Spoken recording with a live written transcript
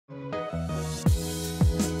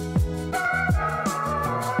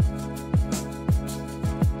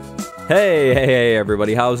Hey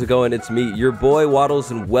everybody, how's it going? It's me, your boy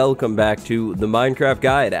Wattles, and welcome back to the Minecraft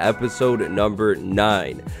Guide, episode number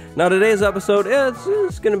 9. Now today's episode,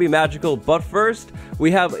 it's gonna be magical, but first,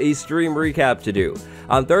 we have a stream recap to do.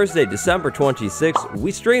 On Thursday, December 26th,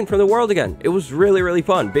 we streamed from the world again. It was really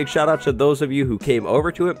fun. Big shout out to those of you who came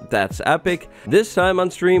over to it, that's epic. This time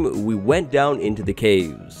on stream, we went down into the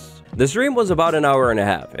caves. The stream was about an hour and a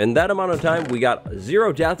half. In that amount of time, we got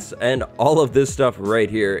 0 deaths and all of this stuff right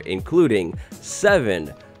here, including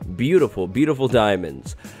 7 beautiful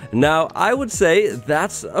diamonds. Now, I would say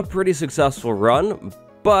that's a pretty successful run,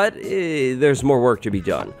 but there's more work to be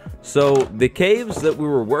done. So the caves that we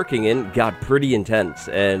were working in got pretty intense,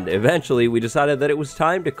 and eventually we decided that it was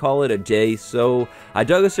time to call it a day. So I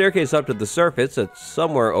dug a staircase up to the surface. It's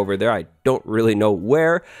somewhere over there. I don't really know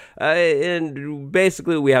where, and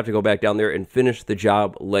basically we have to go back down there and finish the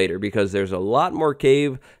job later because there's a lot more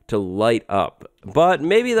cave to light up. But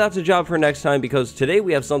maybe that's a job for next time, because today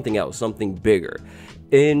we have something else, something bigger.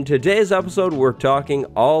 In today's episode, we're talking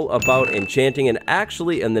all about enchanting, and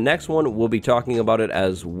actually in the next one, we'll be talking about it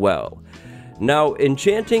as well. Now,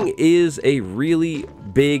 enchanting is a really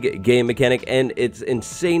big game mechanic, and it's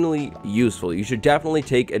insanely useful. You should definitely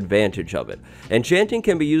take advantage of it. Enchanting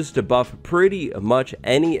can be used to buff pretty much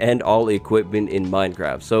any and all equipment in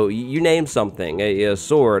Minecraft. So you name something, a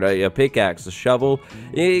sword, a pickaxe, a shovel,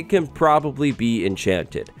 it can probably be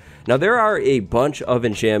enchanted. Now, there are a bunch of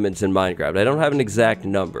enchantments in Minecraft. I don't have an exact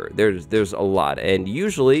number. There's a lot, and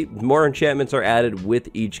usually more enchantments are added with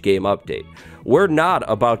each game update. We're not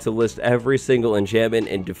about to list every single enchantment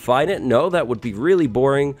and define it. No, that would be really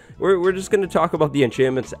boring. We're just going to talk about the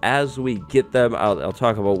enchantments as we get them. I'll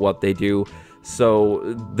talk about what they do,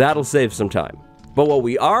 so that'll save some time. But what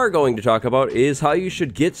we are going to talk about is how you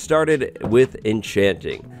should get started with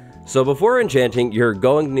enchanting. So before enchanting, you're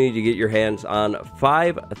going to need to get your hands on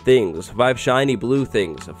 5 things, 5 shiny blue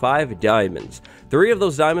things, 5 diamonds. 3 of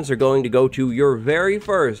those diamonds are going to go to your very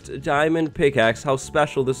first diamond pickaxe. How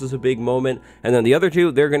special, this is a big moment. And then the other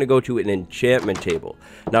 2, they're going to go to an enchantment table.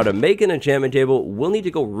 Now, to make an enchantment table, we'll need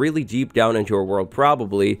to go really deep down into our world,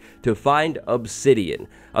 probably, to find obsidian.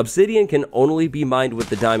 Obsidian can only be mined with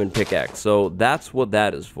the diamond pickaxe, so that's what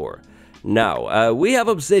that is for. Now, we have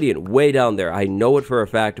obsidian way down there. I know it for a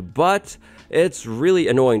fact, but it's really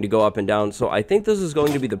annoying to go up and down, so I think this is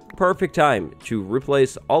going to be the perfect time to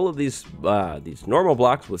replace all of these normal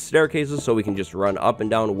blocks with staircases so we can just run up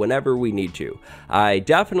and down whenever we need to. I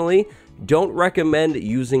definitely don't recommend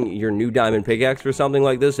using your new diamond pickaxe for something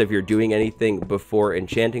like this if you're doing anything before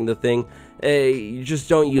enchanting the thing. You just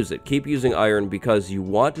don't use it. Keep using iron because you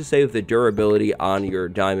want to save the durability on your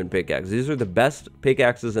diamond pickaxe. These are the best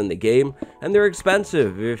pickaxes in the game, and they're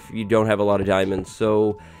expensive if you don't have a lot of diamonds.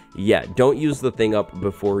 So yeah, don't use the thing up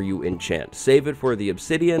before you enchant. Save it for the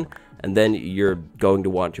obsidian, and then you're going to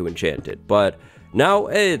want to enchant it. But now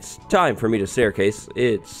it's time for me to staircase.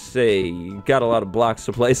 It's got a lot of blocks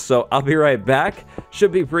to place, so I'll be right back.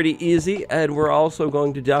 Should be pretty easy, and we're also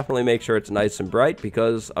going to definitely make sure it's nice and bright,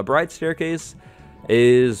 because a bright staircase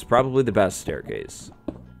is probably the best staircase.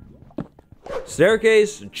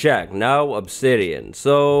 Staircase, check. Now obsidian.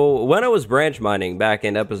 So when I was branch mining back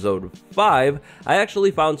in episode 5, I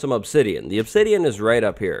actually found some obsidian. The obsidian is right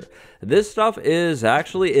up here. This stuff is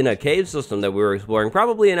actually in a cave system that we were exploring,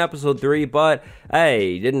 probably in episode 3, but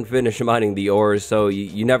hey, didn't finish mining the ores, so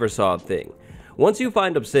you never saw a thing. Once you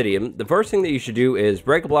find obsidian, the first thing that you should do is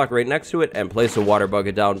break a block right next to it and place a water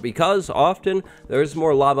bucket down, because often there's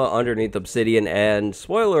more lava underneath obsidian, and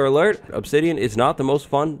spoiler alert, obsidian is not the most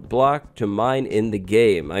fun block to mine in the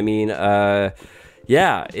game. I mean,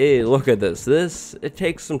 yeah, look at this. It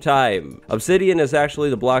takes some time. Obsidian is actually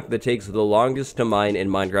the block that takes the longest to mine in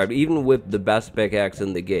Minecraft, even with the best pickaxe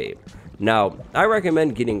in the game. Now, I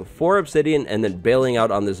recommend getting 4 obsidian and then bailing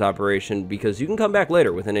out on this operation, because you can come back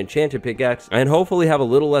later with an enchanted pickaxe and hopefully have a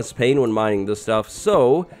little less pain when mining this stuff.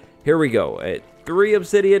 So, here we go. 3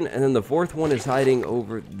 obsidian, and then the 4th one is hiding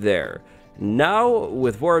over there. Now,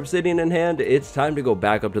 with 4 obsidian in hand, it's time to go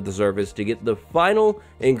back up to the surface to get the final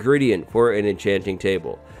ingredient for an enchanting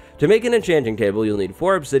table. To make an enchanting table, you'll need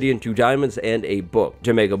 4 obsidian, 2 diamonds, and a book.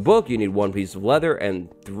 To make a book, you need 1 piece of leather and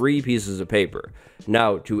 3 pieces of paper.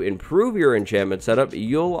 Now, to improve your enchantment setup,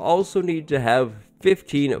 you'll also need to have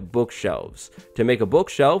 15 bookshelves. To make a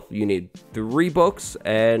bookshelf, you need 3 books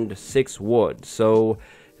and 6 wood. So,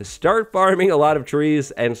 start farming a lot of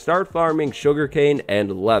trees and start farming sugarcane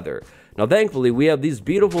and leather. Now, thankfully, we have these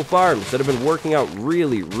beautiful farms that have been working out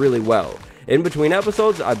really well. In between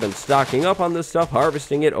episodes, I've been stocking up on this stuff,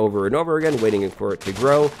 harvesting it over and over again, waiting for it to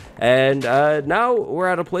grow, and now we're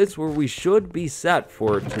at a place where we should be set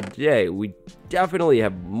for today. We definitely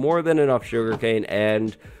have more than enough sugarcane,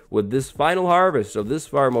 and with this final harvest of this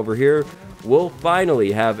farm over here, we'll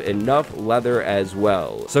finally have enough leather as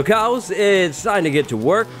well. So cows, it's time to get to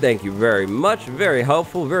work. Thank you very much. Very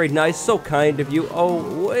helpful, very nice, so kind of you.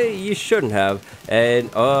 Oh, wait, you shouldn't have. And,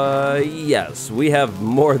 yes, we have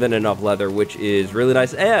more than enough leather, which is really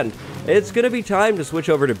nice. And it's gonna be time to switch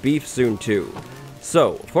over to beef soon, too.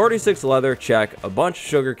 So, 46 leather, check. A bunch of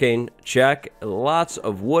sugarcane, check. Lots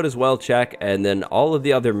of wood as well, check. And then all of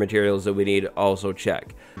the other materials that we need, also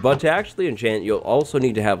check. But to actually enchant, you'll also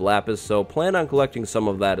need to have lapis, so plan on collecting some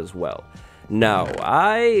of that as well. Now,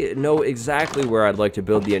 I know exactly where I'd like to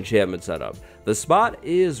build the enchantment setup. The spot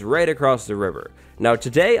is right across the river. Now,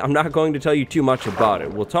 today, I'm not going to tell you too much about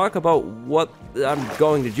it. We'll talk about what I'm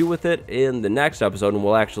going to do with it in the next episode, and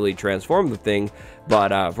we'll actually transform the thing.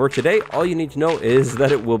 But for today, all you need to know is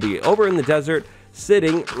that it will be over in the desert,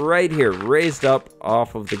 sitting right here, raised up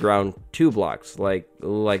off of the ground 2 blocks, like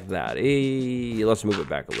that. Let's move it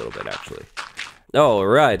back a little bit, actually.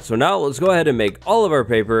 Alright, so now let's go ahead and make all of our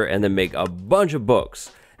paper, and then make a bunch of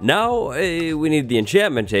books. Now, we need the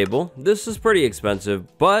enchantment table. This is pretty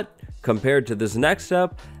expensive, but compared to this next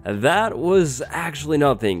step, that was actually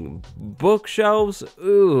nothing. Bookshelves,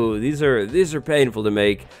 ooh, these are painful to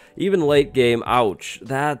make. Even late game, ouch.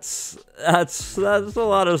 That's a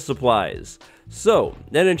lot of supplies. So,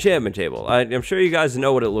 an enchantment table. I'm sure you guys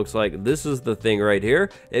know what it looks like. This is the thing right here.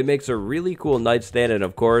 It makes a really cool nightstand and,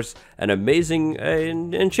 of course, an amazing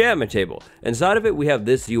enchantment table. Inside of it, we have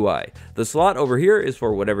this UI. The slot over here is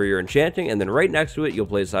for whatever you're enchanting, and then right next to it, you'll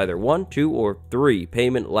place either 1, 2, or 3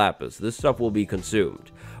 payment lapis. This stuff will be consumed.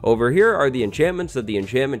 Over here are the enchantments that the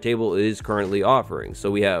enchantment table is currently offering. So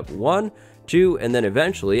we have 1, 2, and then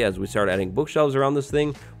eventually, as we start adding bookshelves around this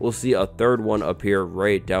thing, we'll see a third one appear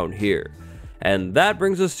right down here. And that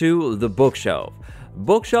brings us to the bookshelf.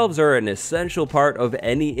 Bookshelves are an essential part of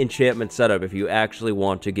any enchantment setup if you actually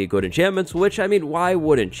want to get good enchantments, which, I mean, why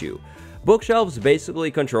wouldn't you? Bookshelves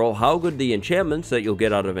basically control how good the enchantments that you'll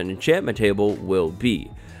get out of an enchantment table will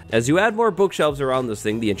be. As you add more bookshelves around this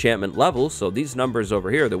thing, the enchantment levels, so these numbers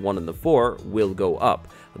over here, the 1 and the 4, will go up.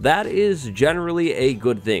 That is generally a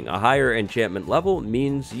good thing. A higher enchantment level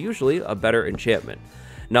means usually a better enchantment.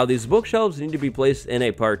 Now, these bookshelves need to be placed in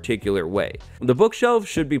a particular way. The bookshelf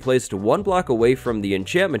should be placed 1 block away from the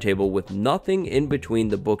enchantment table with nothing in between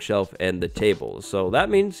the bookshelf and the table. So that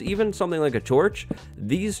means even something like a torch,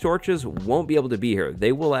 these torches won't be able to be here.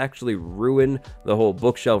 They will actually ruin the whole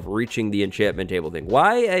bookshelf reaching the enchantment table thing.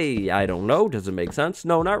 Why? I don't know. Does it make sense?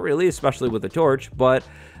 No, not really, especially with a torch, but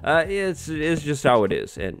it's just how it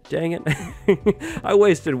is. And dang it, I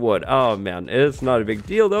wasted wood. Oh man, it's not a big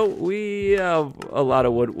deal though. We have a lot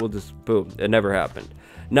of wood. We'll just, boom, it never happened.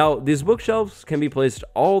 Now, these bookshelves can be placed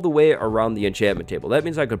all the way around the enchantment table. That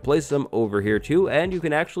means I could place them over here too, and you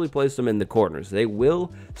can actually place them in the corners. They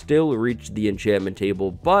will still reach the enchantment table,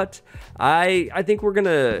 but I think we're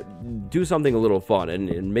gonna do something a little fun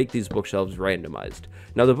and make these bookshelves randomized.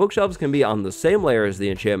 Now, the bookshelves can be on the same layer as the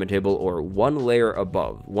enchantment table or 1 layer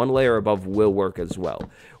above. 1 layer above will work as well.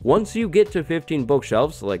 Once you get to 15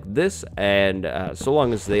 bookshelves like this, and so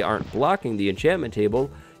long as they aren't blocking the enchantment table,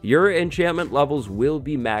 your enchantment levels will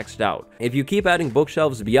be maxed out. If you keep adding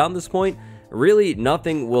bookshelves beyond this point, really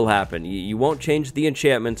nothing will happen. You won't change the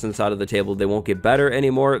enchantments inside of the table. They won't get better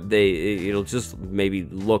anymore. It'll just maybe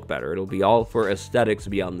look better. It'll be all for aesthetics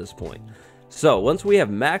beyond this point. So once we have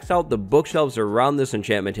maxed out the bookshelves around this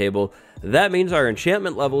enchantment table, that means our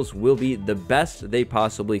enchantment levels will be the best they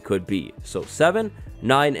possibly could be. So 7,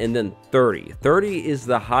 9, and then 30. 30 is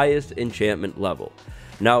the highest enchantment level.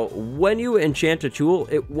 Now, when you enchant a tool,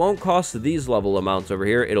 it won't cost these level amounts over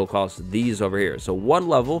here, it'll cost these over here. So 1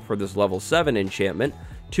 level for this level 7 enchantment,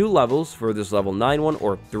 2 levels for this level 9 one,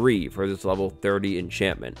 or 3 for this level 30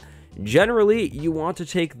 enchantment. Generally, you want to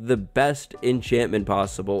take the best enchantment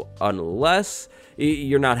possible unless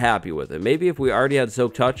you're not happy with it. Maybe if we already had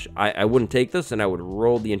Silk Touch, I wouldn't take this and I would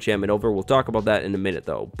roll the enchantment over. We'll talk about that in a minute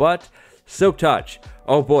though. But Silk Touch.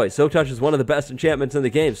 Oh boy, Silk Touch is one of the best enchantments in the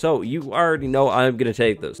game, so you already know I'm going to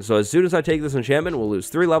take this. So as soon as I take this enchantment, we'll lose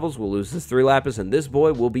 3 levels, we'll lose this 3 lapis, and this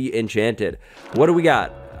boy will be enchanted. What do we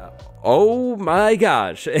got? Oh my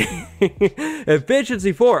gosh.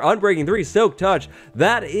 Efficiency 4, Unbreaking 3, Silk Touch.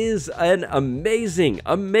 That is an amazing,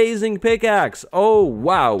 amazing pickaxe. Oh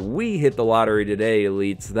wow, we hit the lottery today,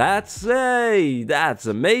 elites. That's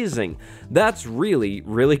amazing. That's really,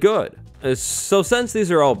 really good. So since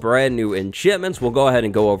these are all brand new enchantments, we'll go ahead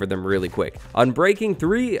and go over them really quick. Unbreaking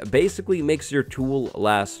 3 basically makes your tool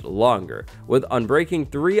last longer. With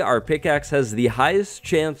Unbreaking 3, our pickaxe has the highest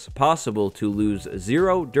chance possible to lose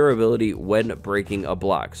 0 durability when breaking a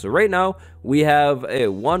block. So right now, we have a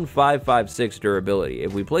 1556 durability.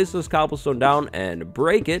 If we place this cobblestone down and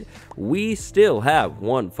break it, we still have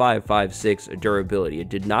 1556 durability. It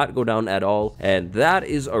did not go down at all, and that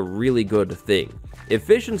is a really good thing.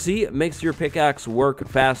 Efficiency makes your pickaxe work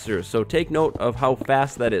faster, so take note of how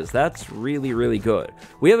fast that is. That's really, really good.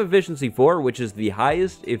 We have efficiency 4, which is the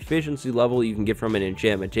highest efficiency level you can get from an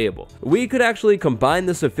enchantment table. We could actually combine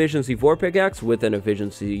this efficiency 4 pickaxe with an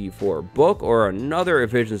efficiency 4 book or another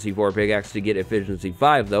efficiency 4 pickaxe to get efficiency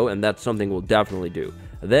 5 though, and that's something we'll definitely do.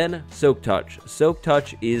 Then Silk Touch. Silk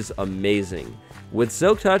Touch is amazing. With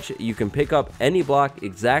Silk Touch, you can pick up any block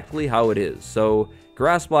exactly how it is. So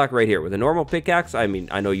grass block right here. With a normal pickaxe, I mean,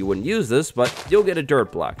 I know you wouldn't use this, but you'll get a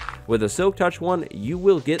dirt block. With a Silk Touch one, you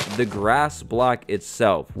will get the grass block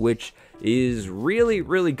itself, which is really,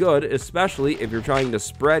 really good, especially if you're trying to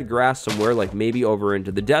spread grass somewhere, like maybe over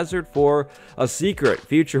into the desert for a secret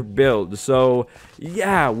future build. So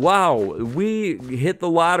yeah, wow, we hit the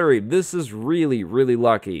lottery. This is really, really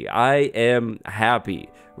lucky. I am happy,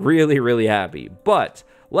 really, really happy. But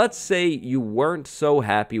let's say you weren't so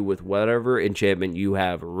happy with whatever enchantment you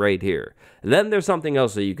have right here. Then there's something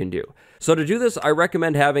else that you can do. So to do this, I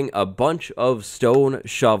recommend having a bunch of stone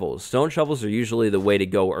shovels. Stone shovels are usually the way to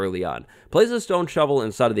go early on. Place a stone shovel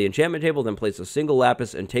inside of the enchantment table, then place a single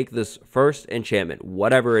lapis and take this first enchantment,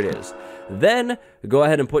 whatever it is. Then go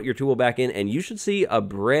ahead and put your tool back in, and you should see a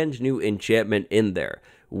brand new enchantment in there.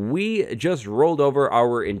 We just rolled over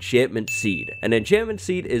our enchantment seed. An enchantment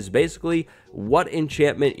seed is basically what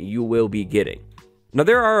enchantment you will be getting. Now,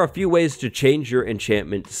 there are a few ways to change your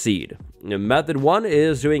enchantment seed. Method 1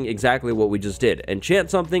 is doing exactly what we just did. Enchant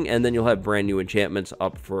something, and then you'll have brand new enchantments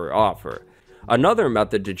up for offer. Another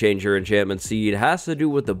method to change your enchantment seed has to do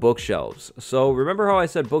with the bookshelves. So remember how I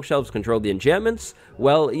said bookshelves control the enchantments?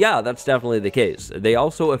 Well, yeah, that's definitely the case. They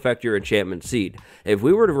also affect your enchantment seed. If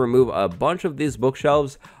we were to remove a bunch of these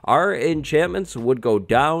bookshelves, our enchantments would go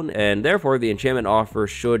down, and therefore the enchantment offer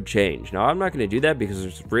should change. Now, I'm not going to do that because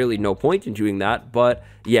there's really no point in doing that, but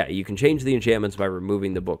yeah, you can change the enchantments by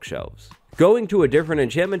removing the bookshelves. Going to a different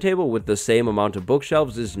enchantment table with the same amount of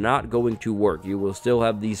bookshelves is not going to work. You will still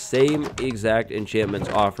have the same exact enchantments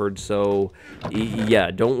offered, so yeah,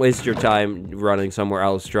 don't waste your time running somewhere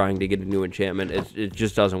else trying to get a new enchantment. It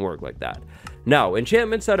just doesn't work like that. Now,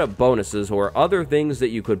 enchantment setup bonuses or other things that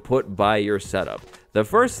you could put by your setup. The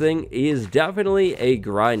first thing is definitely a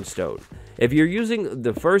grindstone. If you're using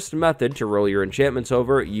the first method to roll your enchantments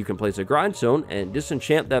over, you can place a grindstone and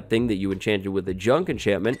disenchant that thing that you enchanted with a junk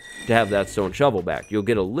enchantment to have that stone shovel back. You'll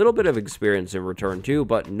get a little bit of experience in return too,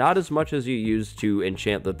 but not as much as you used to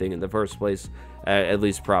enchant the thing in the first place, at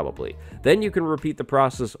least probably. Then you can repeat the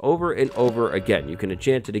process over and over again. You can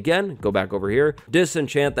enchant it again, go back over here,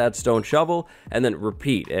 disenchant that stone shovel, and then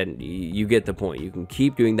repeat, and you get the point. You can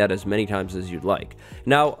keep doing that as many times as you'd like.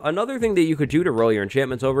 Now, another thing that you could do to roll your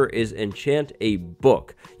enchantments over is enchant a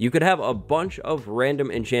book. You could have a bunch of random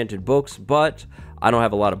enchanted books, but I don't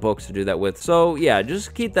have a lot of books to do that with, so yeah,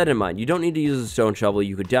 just keep that in mind. You don't need to use a stone shovel.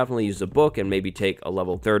 You could definitely use a book and maybe take a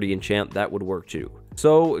level 30 enchant. That would work too.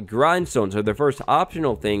 So grindstones are the first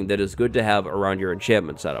optional thing that is good to have around your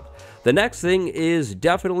enchantment setup. The next thing is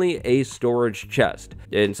definitely a storage chest.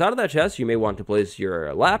 Inside of that chest, you may want to place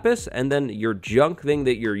your lapis and then your junk thing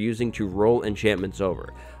that you're using to roll enchantments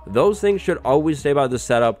over. Those things should always stay by the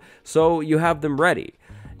setup, so you have them ready.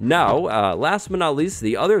 Now, last but not least,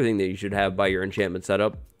 the other thing that you should have by your enchantment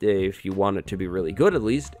setup, if you want it to be really good at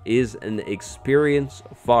least, is an experience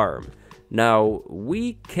farm. Now,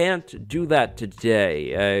 we can't do that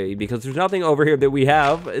today, because there's nothing over here that we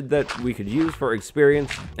have that we could use for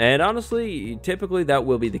experience, and honestly, typically that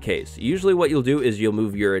will be the case. Usually what you'll do is you'll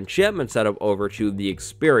move your enchantment setup over to the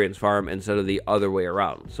experience farm instead of the other way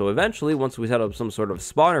around. So eventually, once we set up some sort of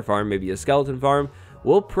spawner farm, maybe a skeleton farm,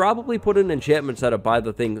 we'll probably put an enchantment setup by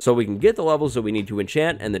the thing so we can get the levels that we need to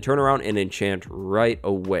enchant and then turn around and enchant right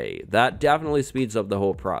away. That definitely speeds up the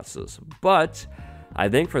whole process, but I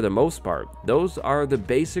think for the most part, those are the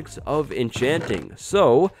basics of enchanting.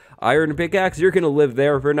 So, iron pickaxe, you're going to live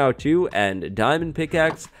there for now too, and diamond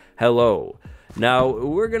pickaxe, hello. Now,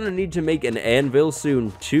 we're going to need to make an anvil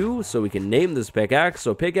soon too, so we can name this pickaxe.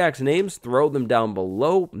 So pickaxe names, throw them down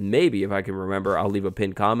below. Maybe, if I can remember, I'll leave a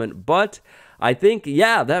pinned comment. But I think,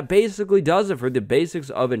 yeah, that basically does it for the basics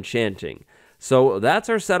of enchanting. So that's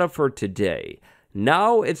our setup for today.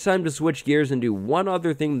 Now it's time to switch gears and do one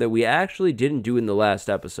other thing that we actually didn't do in the last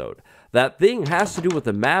episode. That thing has to do with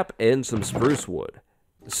a map and some spruce wood.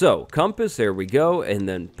 So, compass, there we go, and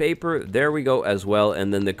then paper, there we go as well,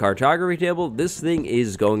 and then the cartography table, this thing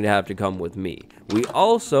is going to have to come with me. We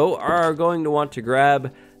also are going to want to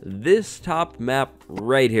grab this top map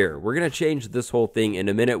right here. We're going to change this whole thing in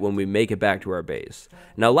a minute when we make it back to our base.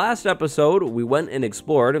 Now, last episode, we went and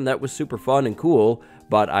explored, and that was super fun and cool,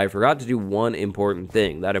 but I forgot to do one important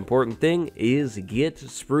thing. That important thing is get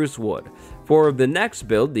spruce wood. For the next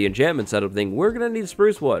build, the enchantment setup thing, we're going to need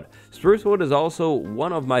spruce wood. Spruce wood is also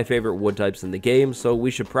one of my favorite wood types in the game, so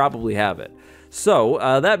we should probably have it. So,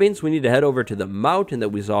 that means we need to head over to the mountain that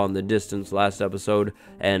we saw in the distance last episode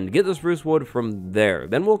and get the spruce wood from there.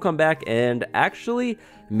 Then we'll come back and actually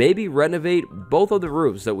maybe renovate both of the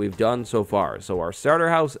roofs that we've done so far. So our starter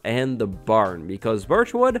house and the barn, because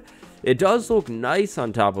birchwood, it does look nice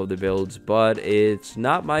on top of the builds, but it's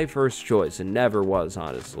not my first choice. It never was,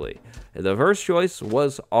 honestly. The first choice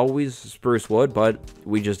was always spruce wood, but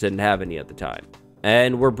we just didn't have any at the time.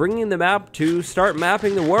 And we're bringing the map to start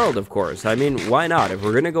mapping the world, of course. I mean, why not? If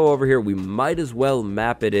we're going to go over here, we might as well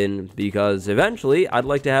map it in, because eventually I'd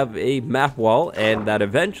like to have a map wall, and that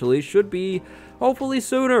eventually should be hopefully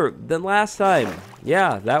sooner than last time.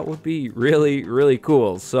 Yeah, that would be really, really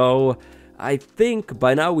cool. So I think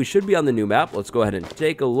by now we should be on the new map. Let's go ahead and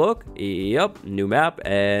take a look. Yep, new map,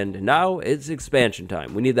 and now it's expansion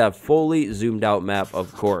time. We need that fully zoomed out map,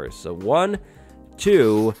 of course. So 1,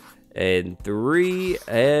 2, and 3,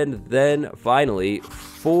 and then finally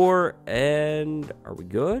 4, and are we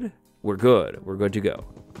good? We're good. We're good to go.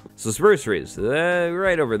 So spruce trees,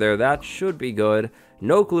 right over there. That should be good.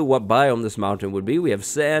 No clue what biome this mountain would be. We have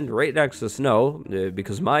sand right next to snow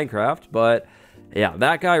because Minecraft, but yeah,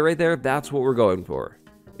 that guy right there, that's what we're going for.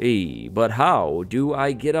 But how do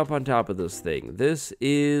I get up on top of this thing? This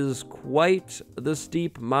is quite the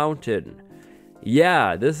steep mountain.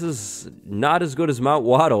 Yeah, this is not as good as Mount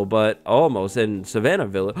Wattle, but almost. And Savannah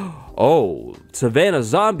Village. Oh, Savannah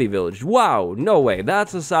Zombie Village. Wow, no way.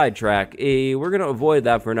 That's a sidetrack. We're going to avoid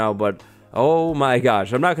that for now, but oh my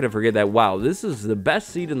gosh, I'm not going to forget that. Wow, this is the best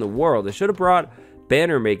seed in the world. I should have brought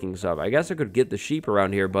banner making stuff. I guess I could get the sheep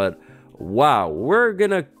around here, but wow, we're going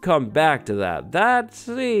to come back to that.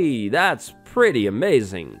 That's pretty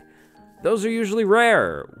amazing. Those are usually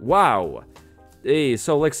rare. Wow.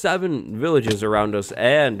 So like 7 villages around us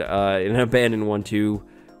and an abandoned one too.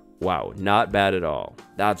 Wow, not bad at all.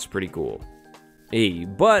 That's pretty cool.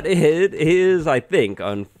 But it is, I think,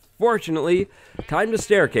 unfortunately, time to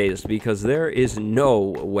staircase because there is no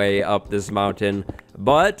way up this mountain.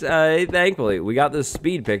 But thankfully, we got this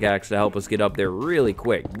speed pickaxe to help us get up there really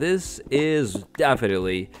quick. This is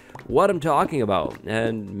definitely what I'm talking about.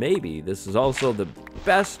 And maybe this is also the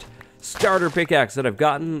best starter pickaxe that I've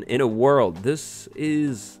gotten in a world. This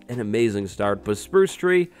is an amazing start. But spruce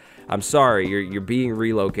tree, I'm sorry, you're being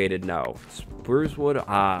relocated now. Spruce wood,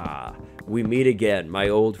 we meet again, my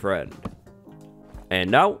old friend. And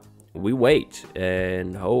now we wait,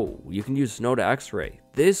 and oh, you can use snow to x-ray.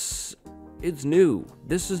 This is new.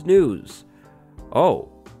 This is news. Oh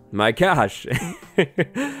my gosh.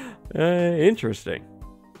 Interesting.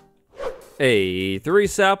 3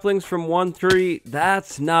 saplings from 1 tree,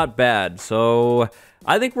 that's not bad. So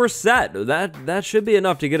I think we're set. That should be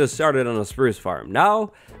enough to get us started on a spruce farm.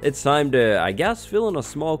 Now it's time to, I guess, fill in a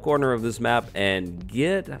small corner of this map and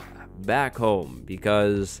get back home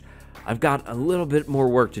because I've got a little bit more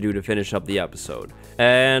work to do to finish up the episode.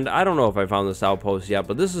 And I don't know if I found this outpost yet,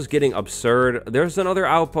 but this is getting absurd. There's another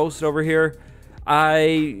outpost over here.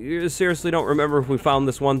 I seriously don't remember if we found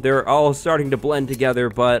this one. They're all starting to blend together,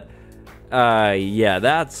 but yeah,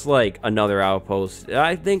 that's like another outpost.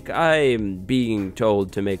 I think I'm being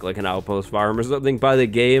told to make like an outpost farm or something by the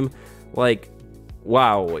game. Like,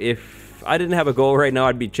 wow, if I didn't have a goal right now,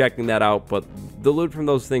 I'd be checking that out, but the loot from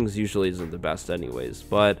those things usually isn't the best anyways.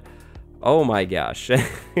 But oh my gosh.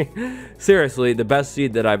 Seriously, the best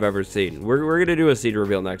seed that I've ever seen. We're gonna do a seed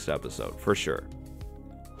reveal next episode, for sure.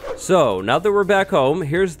 So, now that we're back home,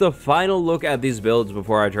 here's the final look at these builds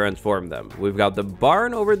before I transform them. We've got the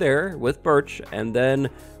barn over there with birch, and then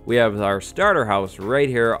we have our starter house right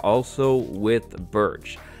here also with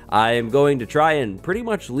birch. I am going to try and pretty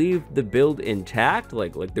much leave the build intact,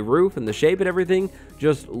 like the roof and the shape and everything,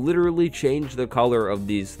 just literally change the color of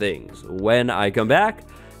these things. When I come back,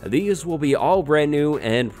 these will be all brand new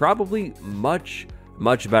and probably much,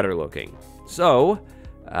 much better looking. So,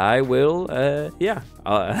 I will, yeah,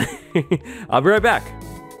 I'll be right back.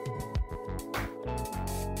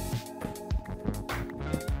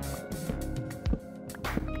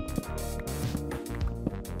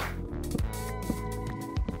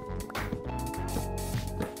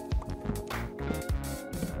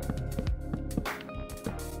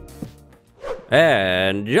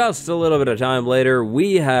 And just a little bit of time later,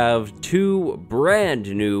 we have two brand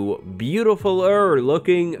new, beautifuler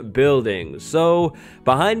looking buildings. So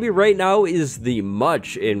behind me right now is the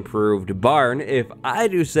much improved barn, if I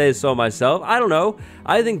do say so myself. I don't know.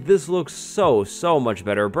 I think this looks so much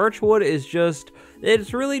better. Birchwood is just...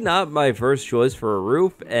 it's really not my first choice for a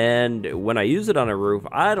roof, and when I use it on a roof,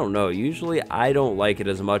 I don't know. Usually, I don't like it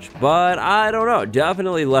as much, but I don't know.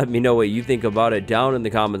 Definitely let me know what you think about it down in the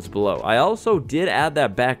comments below. I also did add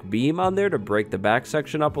that back beam on there to break the back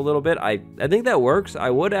section up a little bit. I think that works.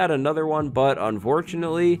 I would add another one, but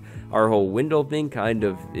unfortunately, our whole window thing kind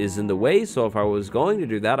of is in the way, so if I was going to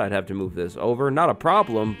do that, I'd have to move this over. Not a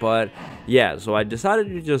problem, but yeah, so I decided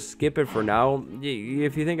to just skip it for now.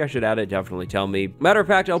 If you think I should add it, definitely tell me. Matter of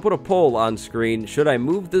fact, I'll put a poll on screen. Should I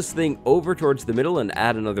move this thing over towards the middle and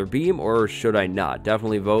add another beam, or should I not?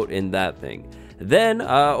 Definitely vote in that thing. Then,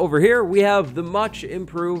 over here, we have the much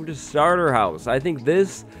improved starter house. I think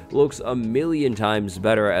this looks a million times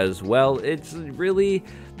better as well. It's really...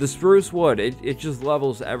 the spruce wood, it just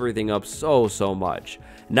levels everything up so much.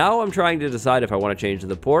 Now I'm trying to decide if I want to change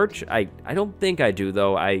the porch. I don't think I do,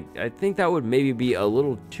 though. I think that would maybe be a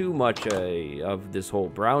little too much of this whole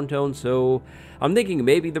brown tone, so I'm thinking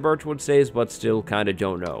maybe the birchwood stays, but still kind of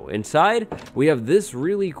don't know. Inside, we have this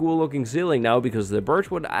really cool looking ceiling now because the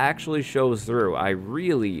birchwood actually shows through. I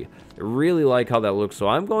really like how that looks, so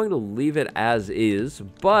I'm going to leave it as is,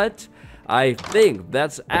 but I think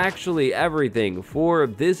that's actually everything for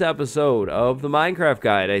this episode of the Minecraft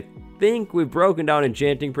Guide. I think we've broken down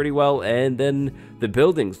enchanting pretty well, and then the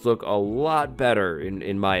buildings look a lot better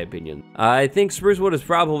in my opinion. I think spruce wood is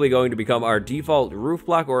probably going to become our default roof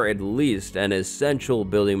block, or at least an essential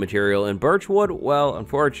building material, and birchwood, well,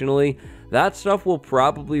 unfortunately, that stuff will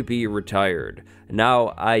probably be retired.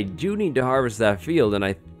 Now, I do need to harvest that field, and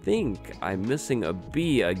I think I'm missing a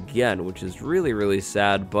bee again, which is really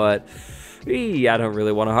sad, but I don't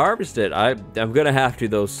really want to harvest it. I'm gonna have to,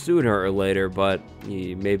 though, sooner or later, but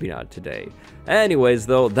maybe not today. Anyways,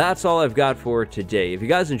 though, that's all I've got for today. If you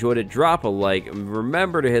guys enjoyed it, drop a like.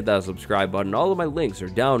 Remember to hit that subscribe button. All of my links are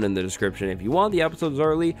down in the description. If you want the episodes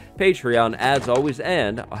early, Patreon, as always,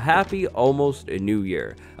 and a happy almost New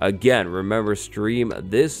Year. Again, remember, stream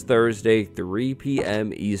this Thursday, 3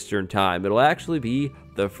 p.m. Eastern Time. It'll actually be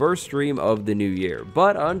the first stream of the new year.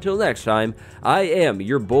 But until next time, I am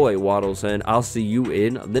your boy Wattles, and I'll see you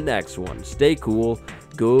in the next one. Stay cool.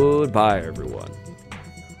 Goodbye, everyone.